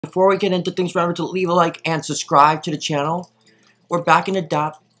Before we get into things, remember to leave a like and subscribe to the channel. We're back in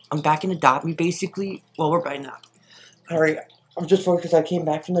Adopt. I'm back in Adopt Me, basically. Well, we're right now. Alright, I'm just focused. I came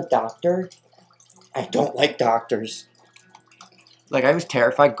back from the doctor. I don't like doctors. Like, I was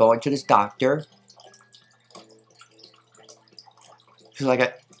terrified going to this doctor. Cause like,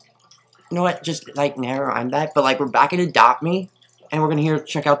 you know what? Just like, never mind that. But like, we're back in Adopt Me, and we're gonna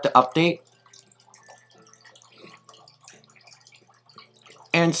check out the update.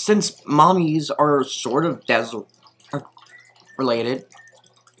 And since mommies are sort of desert related,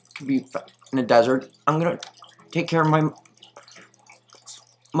 could be in the desert, I'm gonna take care of my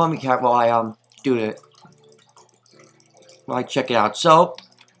mommy cat while I do it. While I check it out. So,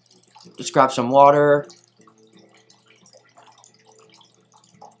 just grab some water,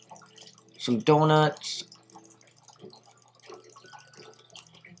 some donuts.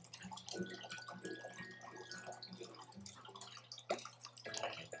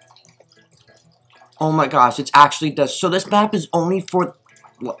 Oh my gosh, it's actually this. So this map is only for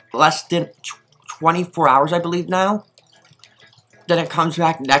less than 24 hours, I believe now. Then it comes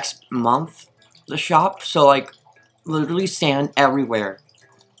back next month, the shop. So like, literally sand everywhere.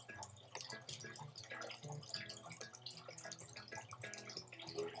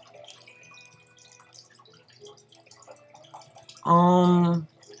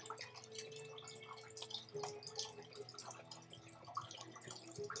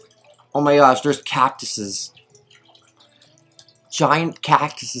 Oh my gosh, there's cactuses. Giant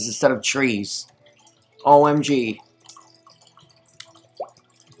cactuses instead of trees. OMG.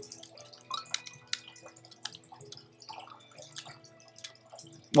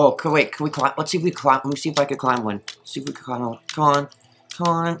 Whoa, wait, can we climb? Let's see if we climb. Let me see if I can climb one. See if we can climb one. Come on. Come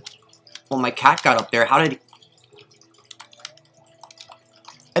on. Well, my cat got up there. How did he...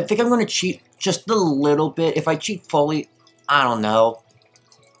 I think I'm going to cheat just a little bit. If I cheat fully, I don't know.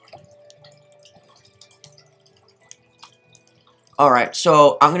 Alright,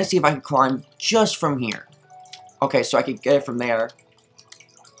 so I'm going to see if I can climb just from here. Okay, so I can get it from there.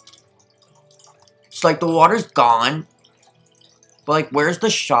 It's like the water's gone. But like, where's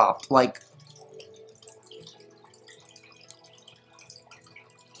the shop? Like...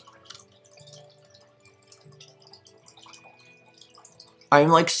 I'm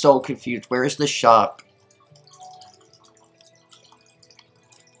like so confused. Where is the shop?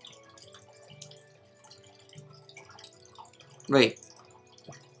 Wait.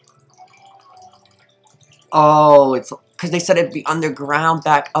 Oh, it's because they said it'd be underground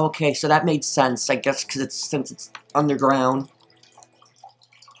back. Okay, so that made sense. I guess because since it's underground.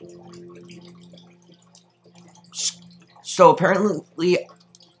 So apparently,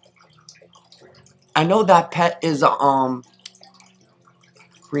 I know that pet is oh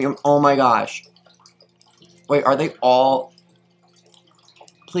my gosh. Wait, are they all?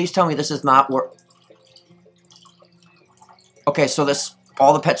 Please tell me this is not worth. Okay, so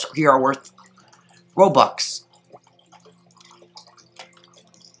all the pets here are worth Robux.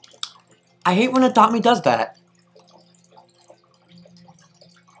 I hate when Adopt Me does that.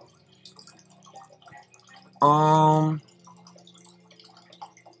 Oh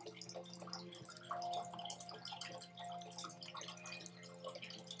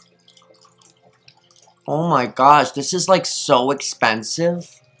my gosh, this is like so expensive.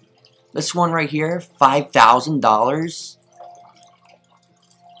 This one right here, $5,000.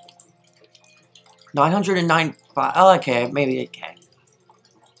 909. Oh, okay, maybe okay.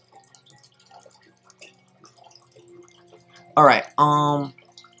 Alright,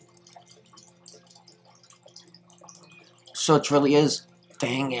 so it really is.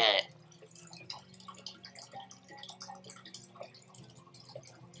 Dang it.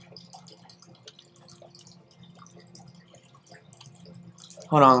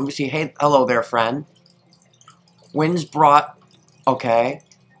 Hold on, let me see. Hey, hello there, friend. Winds brought... Okay.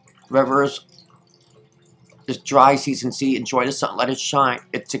 Rivers is dry season. See, enjoy the sun, let it shine.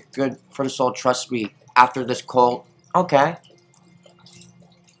 It's good for the soul, trust me. After this cold... Okay.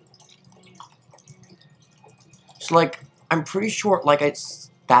 So, like, I'm pretty sure, like,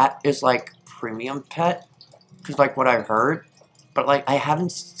 that is, like, premium pet. Because, like, what I've heard. But, like, I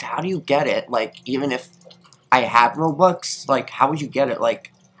haven't... How do you get it? Like, even if I have Robux, like, how would you get it?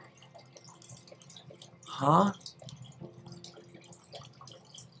 Like... Huh?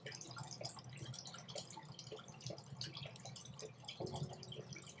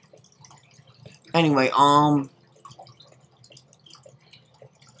 Anyway, I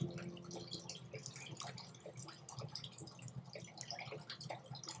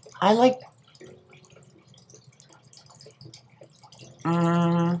like...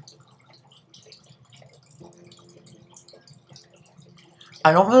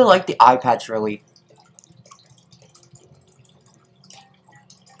 I don't really like the iPads, really.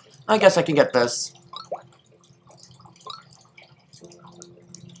 I guess I can get this.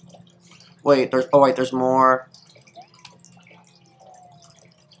 Wait, there's more.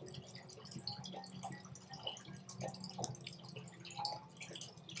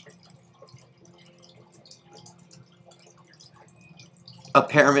 A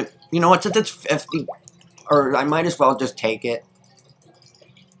pyramid. You know what, since it's 50, or I might as well just take it.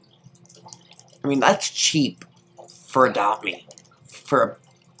 I mean, that's cheap for Adopt Me. For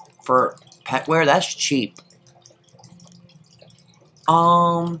petware, that's cheap.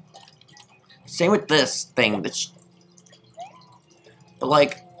 Same with this thing. That's, but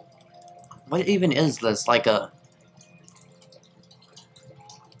like, what even is this? Like a,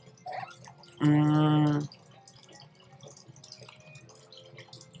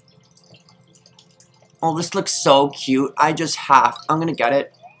 oh, this looks so cute. I'm gonna get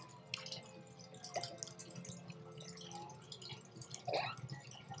it.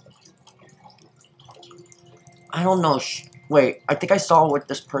 I don't know. Wait, I think I saw what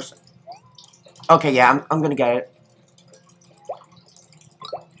this person. Okay, yeah, I'm gonna get it.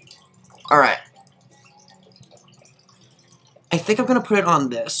 Alright. I think I'm gonna put it on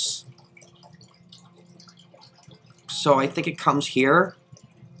this. So I think it comes here.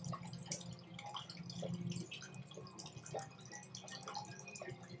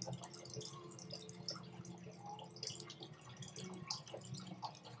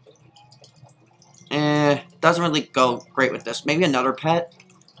 Doesn't really go great with this. Maybe another pet.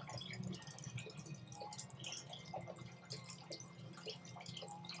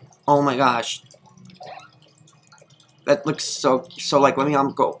 Oh my gosh. That looks so like, let me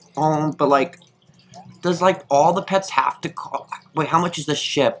go home, but like, does like all the pets have to call? Wait, how much is the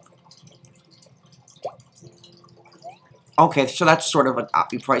ship? Okay, so that's sort of an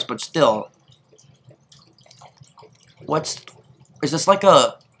Adopt Me price, but still. Is this like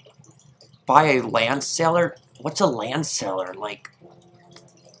a, buy a land sailor? What's a land sailor? Like,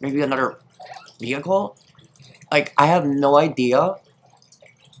 maybe another vehicle? Like, I have no idea.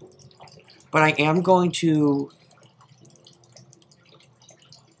 But I am going to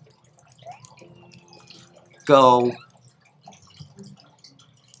go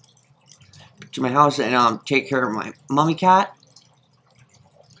to my house and take care of my mummy cat.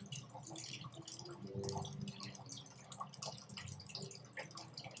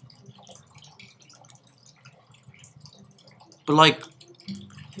 But like,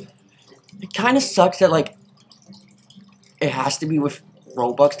 it kind of sucks that like it has to be with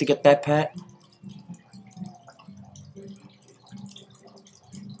Robux to get that pet.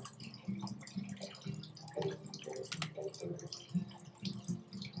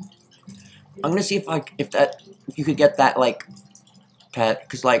 I'm gonna see if you could get that like pet,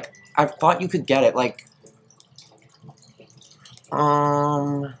 cause like I thought you could get it like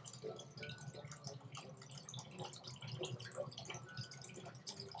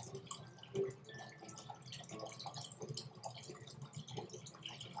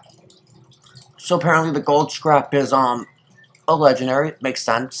so apparently the gold scrap is a legendary. It makes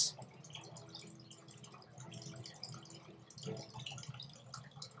sense.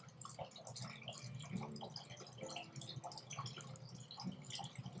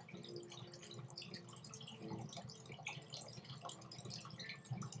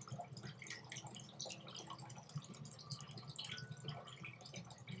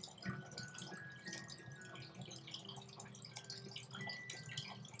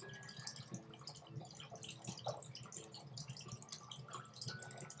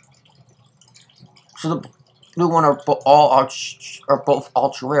 So the blue one are both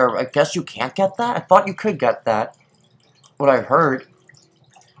ultra rare. I guess you can't get that? I thought you could get that. What I heard.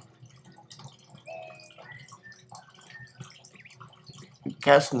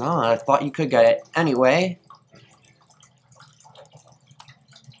 Guess not. I thought you could get it. Anyway.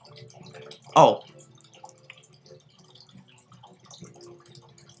 Oh.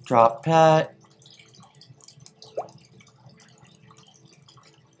 Drop pet.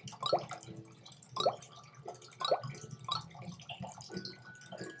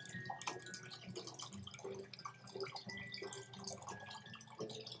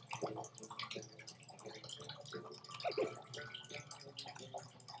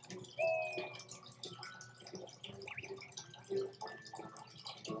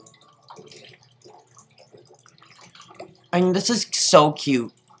 I mean, this is so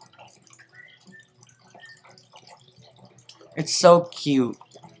cute. It's so cute.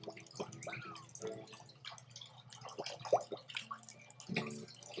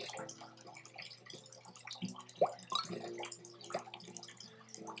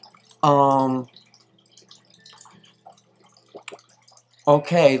 Um,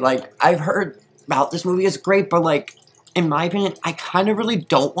 okay, like, I've heard about this movie is great, but, like, in my opinion, I kind of really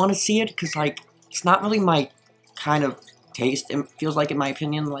don't want to see it, because, like, it's not really my kind of taste, it feels like, in my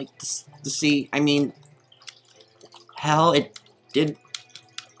opinion, like, to see, I mean, hell, it did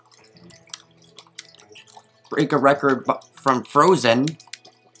break a record from Frozen,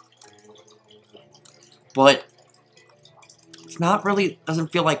 but it's not really,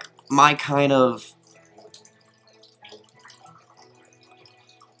 doesn't feel like my kind of,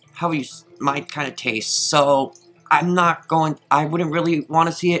 my kind of taste, so I'm not going, I wouldn't really want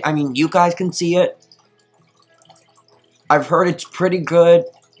to see it. I mean, you guys can see it. I've heard it's pretty good,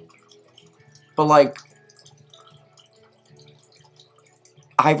 but, like,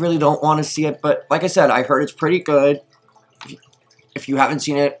 I really don't want to see it, but, like I said, I heard it's pretty good. If you haven't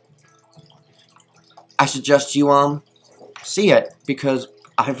seen it, I suggest you, see it, because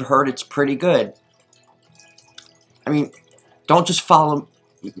I've heard it's pretty good. I mean, don't just follow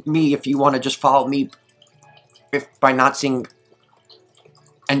me if you want to just follow me by not seeing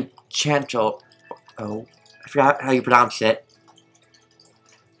Enchanto. Oh, I forgot how you pronounce it.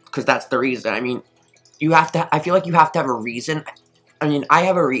 Because that's the reason. I mean, you have to, I feel like you have to have a reason. I mean, I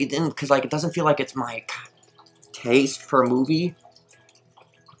have a reason, because, like, it doesn't feel like it's my taste for a movie.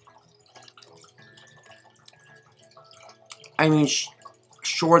 I mean,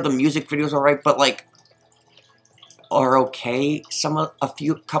 sure, the music videos are right, but, like, are okay.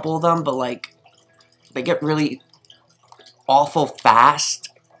 Couple of them, but, like, they get really awful fast.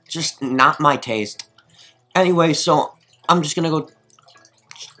 Just not my taste. Anyway, so I'm just gonna go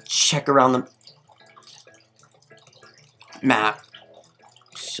check around the map.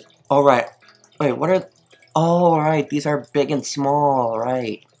 So, alright. Wait, what are... Oh, right, these are big and small,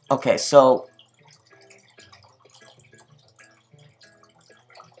 right. Okay, so...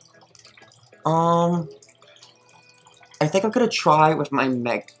 I think I'm gonna try with my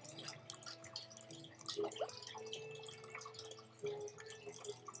Meg...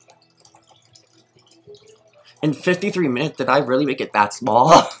 In 53 minutes, did I really make it that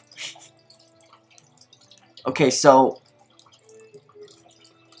small? Okay, so...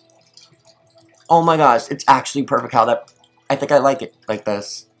 Oh my gosh, it's actually perfect how that... I think I like it like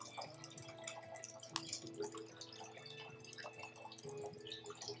this.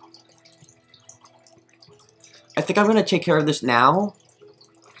 I think I'm gonna take care of this now.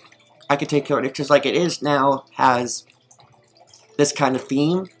 I could take care of it, because, like, it is now has this kind of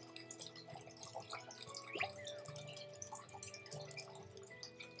theme.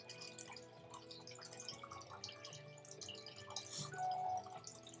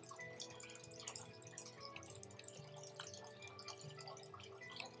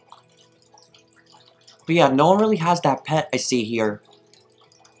 But yeah, no one really has that pet I see here.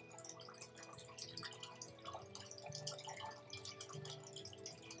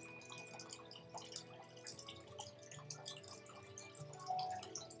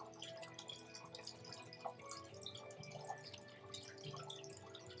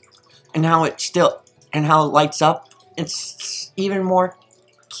 And how it still, and how it lights up, it's even more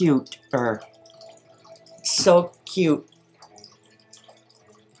cute, so cute.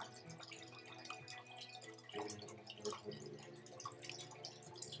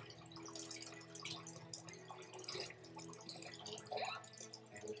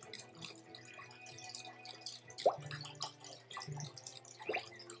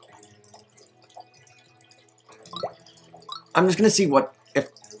 I'm just gonna see what, if,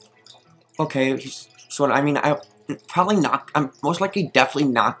 okay, so I mean, probably not, I'm most likely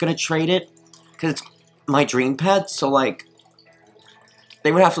definitely not gonna trade it, because it's my dream pet, so, like,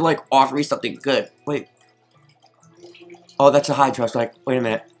 they would have to, like, offer me something good. Wait. Oh, that's a Hydra. It's like, wait a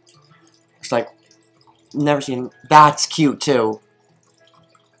minute. It's like, never seen, that's cute, too.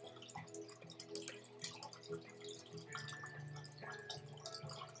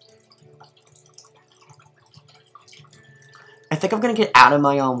 I think I'm gonna get out of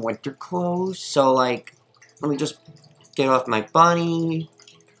my winter clothes, so, like, let me just get off my bunny.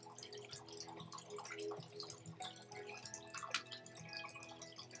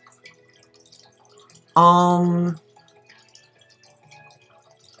 Oh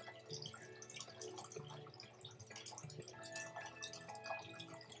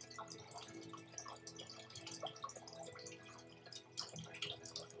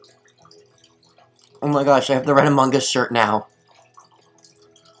my gosh, I have the Red Among Us shirt now.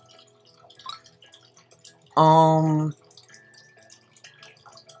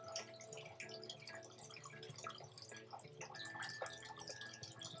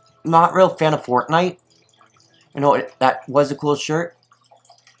 Not real fan of Fortnite. You know, that was a cool shirt.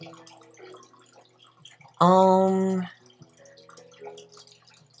 Um...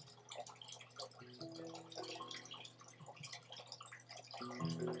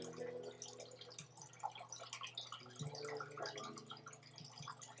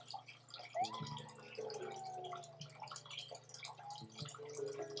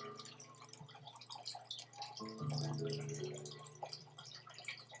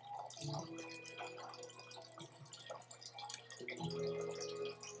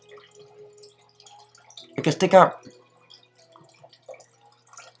 I guess take out...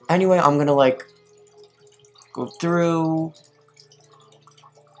 Anyway, I'm gonna, like, go through...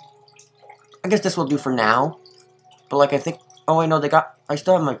 I guess this will do for now. But, like, I think... Oh, I know they got... I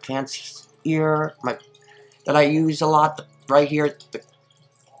still have my pants here. That I use a lot. Right here. The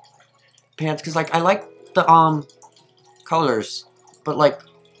pants. Because, like, I like the, colors. But, like,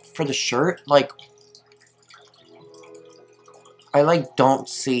 for the shirt, like... I, like, don't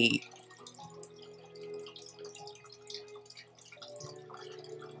see...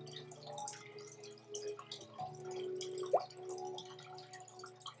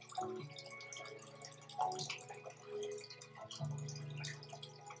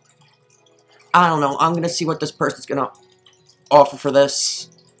 I don't know. I'm gonna see what this person's gonna offer for this.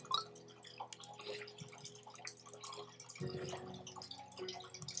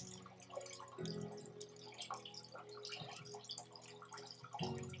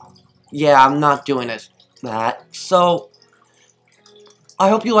 Yeah, I'm not doing that. So, I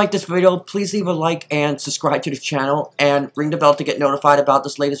hope you liked this video. Please leave a like and subscribe to the channel. And ring the bell to get notified about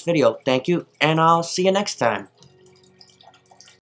this latest video. Thank you, and I'll see you next time.